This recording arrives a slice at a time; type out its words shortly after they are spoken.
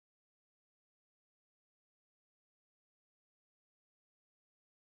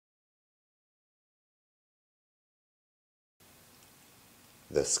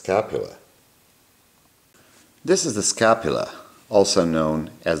The scapula. This is the scapula, also known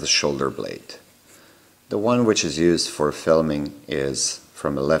as the shoulder blade. The one which is used for filming is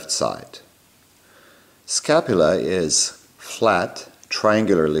from the left side. Scapula is flat,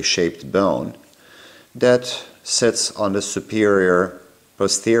 triangularly shaped bone that sits on the superior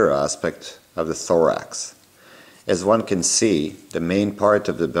posterior aspect of the thorax. As one can see, the main part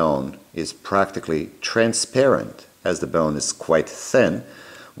of the bone is practically transparent, as the bone is quite thin,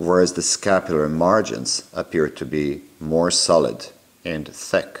 whereas the scapular margins appear to be more solid and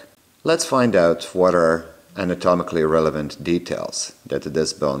thick. Let's find out what are anatomically relevant details that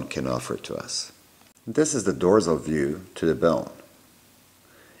this bone can offer to us. This is the dorsal view to the bone.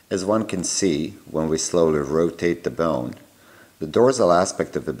 As one can see, when we slowly rotate the bone, the dorsal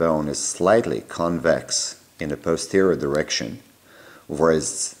aspect of the bone is slightly convex in the posterior direction,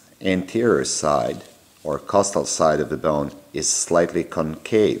 whereas the anterior side or costal side of the bone is slightly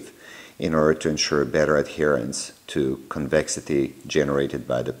concave in order to ensure better adherence to convexity generated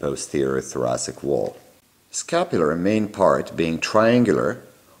by the posterior thoracic wall. Scapular main part, being triangular,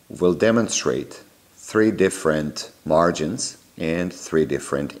 will demonstrate three different margins and three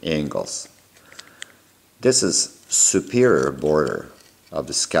different angles. This is superior border of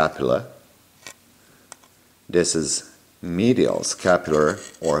the scapula. This is medial scapular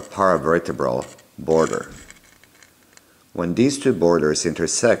or paravertebral border. When these two borders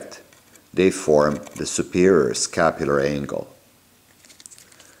intersect, they form the superior scapular angle.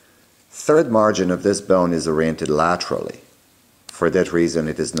 Third margin of this bone is oriented laterally. For that reason,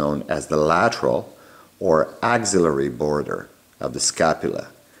 it is known as the lateral or axillary border of the scapula.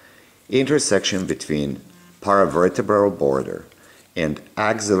 Intersection between paravertebral border and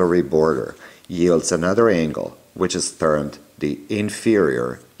axillary border yields another angle, which is termed the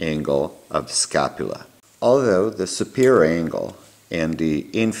inferior angle of the scapula. Although the superior angle and the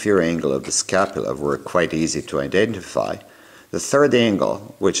inferior angle of the scapula were quite easy to identify, the third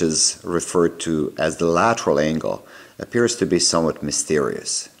angle, which is referred to as the lateral angle, appears to be somewhat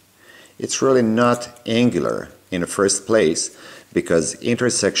mysterious. It's really not angular in the first place because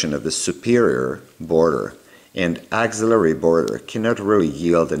intersection of the superior border and axillary border cannot really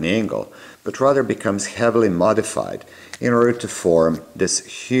yield an angle, but rather becomes heavily modified in order to form this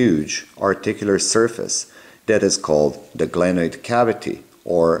huge articular surface that is called the glenoid cavity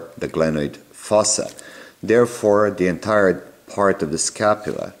or the glenoid fossa. Therefore, the entire part of the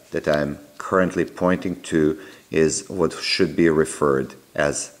scapula that I'm currently pointing to is what should be referred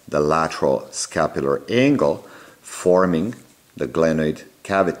as the lateral scapular angle, forming the glenoid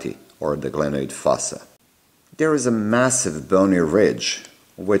cavity or the glenoid fossa. There is a massive bony ridge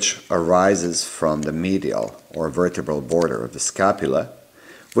which arises from the medial or vertebral border of the scapula,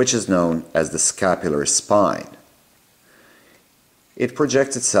 which is known as the scapular spine. It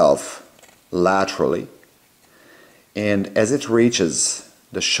projects itself laterally, and as it reaches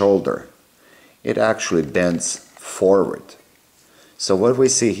the shoulder, it actually bends forward. So what we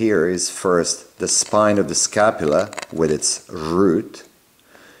see here is first the spine of the scapula with its root,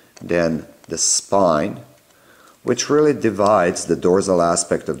 then the spine, which really divides the dorsal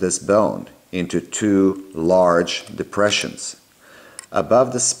aspect of this bone into two large depressions.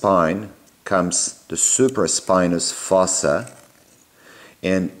 Above the spine comes the supraspinous fossa,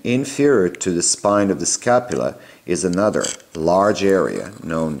 and inferior to the spine of the scapula is another large area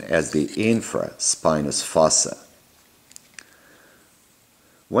known as the infraspinous fossa.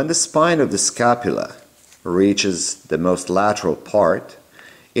 When the spine of the scapula reaches the most lateral part,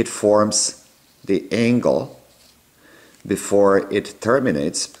 it forms the angle before it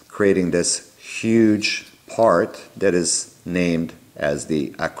terminates, creating this huge part that is named as the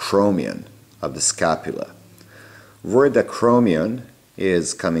acromion of the scapula. Word acromion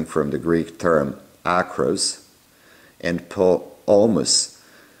is coming from the Greek term acros, and ulmus,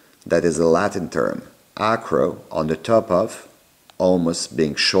 that is a Latin term. Acro, on the top of, ulmus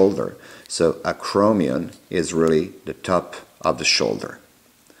being shoulder. So acromion is really the top of the shoulder.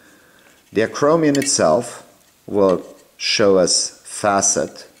 The acromion itself will show us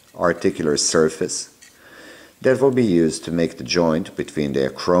facet, articular surface, that will be used to make the joint between the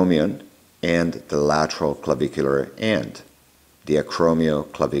acromion and the lateral clavicular end, the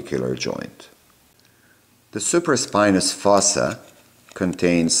acromioclavicular joint. The supraspinous fossa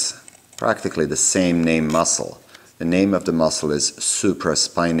contains practically the same name muscle. The name of the muscle is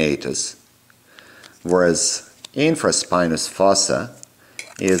Supraspinatus, whereas infraspinous fossa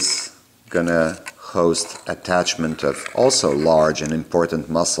is going to host attachment of also large and important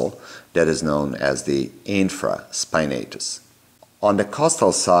muscle that is known as the infraspinatus. On the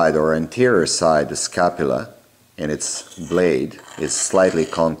costal side or anterior side of the scapula and its blade is slightly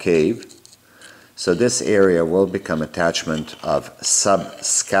concave. So this area will become attachment of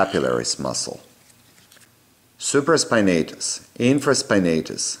Subscapularis muscle. Supraspinatus,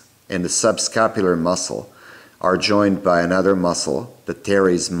 Infraspinatus, and the subscapular muscle are joined by another muscle, the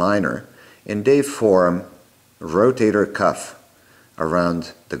Teres Minor, and they form a rotator cuff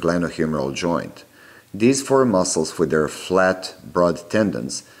around the glenohumeral joint. These four muscles, with their flat, broad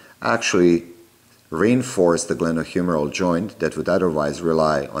tendons, actually reinforce the glenohumeral joint that would otherwise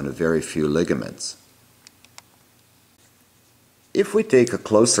rely on a very few ligaments. If we take a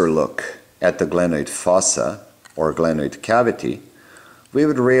closer look at the glenoid fossa or glenoid cavity, we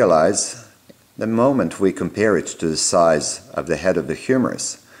would realize the moment we compare it to the size of the head of the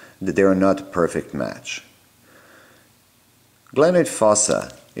humerus that they are not a perfect match. Glenoid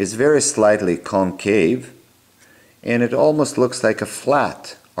fossa is very slightly concave, and it almost looks like a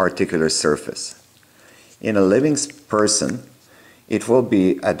flat articular surface. In a living person, it will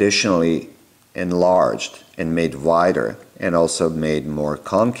be additionally enlarged and made wider and also made more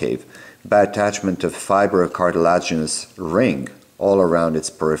concave by attachment of fibrocartilaginous ring all around its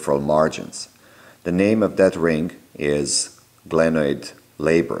peripheral margins. The name of that ring is glenoid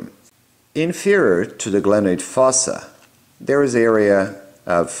labrum. Inferior to the glenoid fossa, there is an area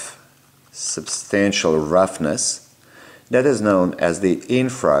of substantial roughness that is known as the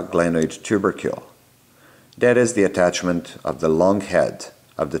infraglenoid tubercle. That is the attachment of the long head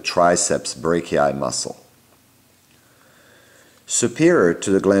of the triceps brachii muscle. Superior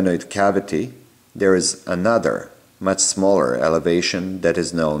to the glenoid cavity, there is another, much smaller elevation that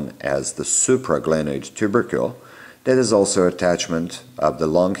is known as the supraglenoid tubercle, that is also attachment of the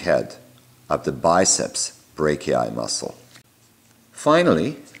long head of the biceps brachii muscle.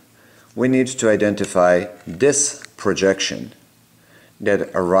 Finally, we need to identify this projection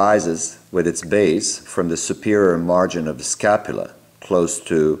that arises with its base from the superior margin of the scapula close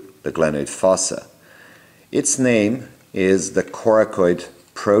to the glenoid fossa. Its name is the Coracoid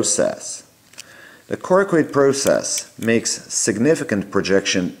Process. The Coracoid Process makes significant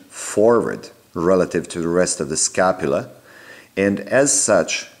projection forward relative to the rest of the scapula, and as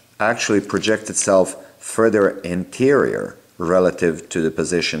such actually projects itself further anterior relative to the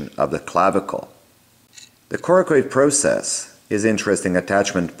position of the clavicle. The Coracoid Process is an interesting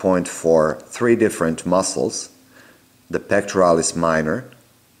attachment point for three different muscles: the pectoralis minor,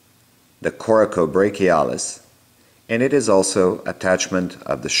 the coracobrachialis, and it is also attachment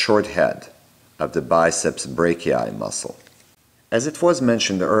of the short head of the biceps brachii muscle. As it was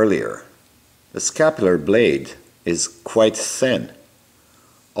mentioned earlier, the scapular blade is quite thin,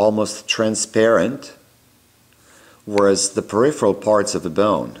 almost transparent, whereas the peripheral parts of the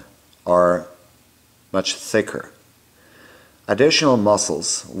bone are much thicker. Additional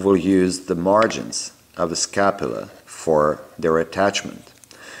muscles will use the margins of the scapula for their attachment.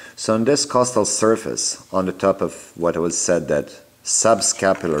 So on this costal surface, on the top of what was said that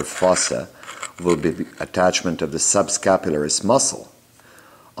subscapular fossa will be the attachment of the subscapularis muscle,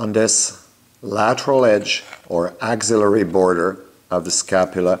 on this lateral edge or axillary border of the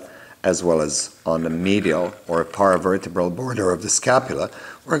scapula, as well as on the medial or paravertebral border of the scapula,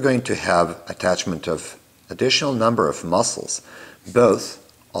 we're going to have attachment of additional number of muscles, both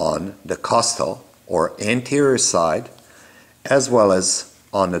on the costal or anterior side, as well as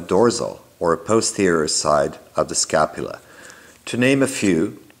on the dorsal or posterior side of the scapula. To name a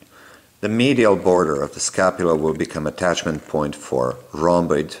few, the medial border of the scapula will become attachment point for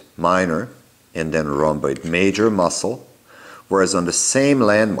rhomboid minor and then rhomboid major muscle, whereas on the same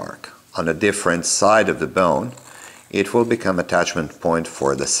landmark, on a different side of the bone, it will become attachment point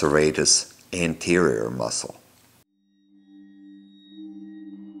for the serratus anterior muscle.